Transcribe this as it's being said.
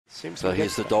So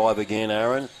here's the dive again,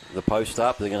 Aaron. The post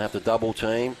up. They're going to have to double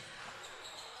team.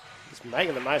 He's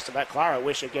making the most of that. Klara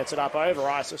Wischer gets it up over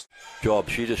Isis. Job.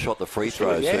 She just shot the free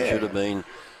throw, so it should have been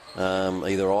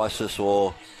either Isis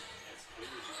or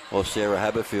Sarah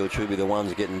Haberfield should be the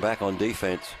ones getting back on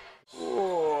defence.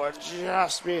 Oh,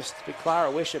 just missed the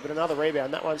Klara Wischer, but another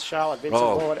rebound. That one's Charlotte Vincent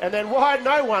Lord. And then wide,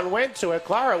 no one went to it.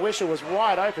 Klara Wischer was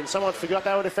wide open. Someone forgot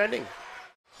they were defending.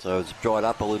 So it's dried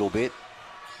up a little bit.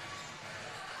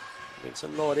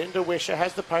 Vincent Lord into Wischer,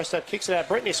 has the post up, kicks it out.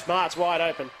 Brittany Smart's wide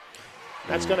open.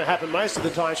 That's going to happen most of the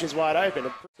time she's wide open.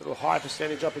 A little high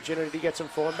percentage opportunity to get some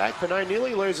form back. Pinot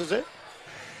nearly loses it.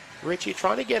 Richie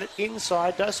trying to get it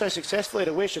inside, does so successfully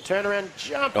to Wischer. Turnaround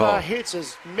jumper, hits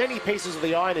as many pieces of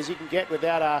the iron as you can get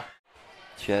without a...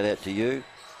 Shout out to you.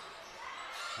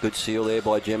 Good seal there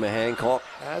by Gemma Hancock.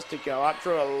 Has to go up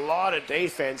through a lot of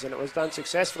defence, and it was done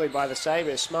successfully by the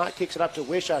Sabres. Smart kicks it up to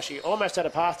Wischer. She almost had a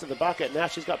pass to the bucket. Now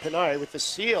she's got Pinot with the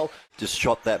seal. Just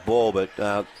shot that ball,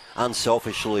 but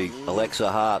unselfishly,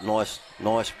 Alexa Hart, nice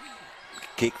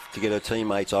kick to get her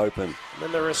teammates open. And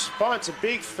then the response, a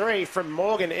big three from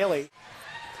Morgan Illy.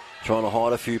 Trying to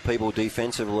hide a few people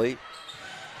defensively.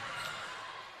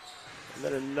 And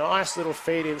then a nice little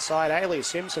feed inside. Ailey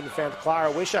Simpson found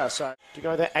Klara Wischer. So to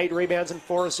go there, 8 rebounds and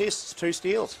 4 assists, 2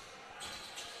 steals.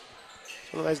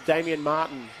 It's one of those Damian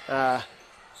Martin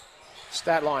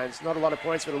stat lines. Not a lot of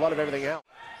points, but a lot of everything else.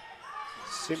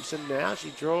 Simpson now, she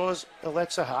draws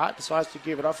Alexa Hart, decides to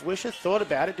give it off. Wischer thought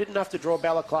about it, didn't have to draw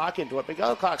Bella Clark into it, but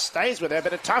Bella Clark stays with her,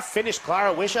 but a tough finish,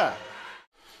 Klara Wischer.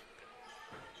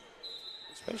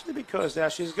 Especially because now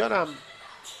she's got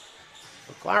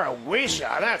Klara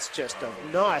Wischer, that's just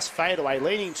a nice fadeaway,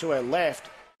 leaning to her left.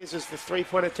 This is the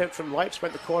 3-point attempt from Lapes,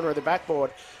 went the corner of the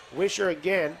backboard. Wischer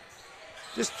again,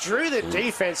 just drew the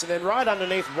defense, and then right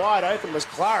underneath wide open was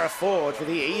Klara Ford for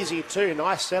the easy 2.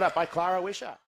 Nice setup by Klara Wischer.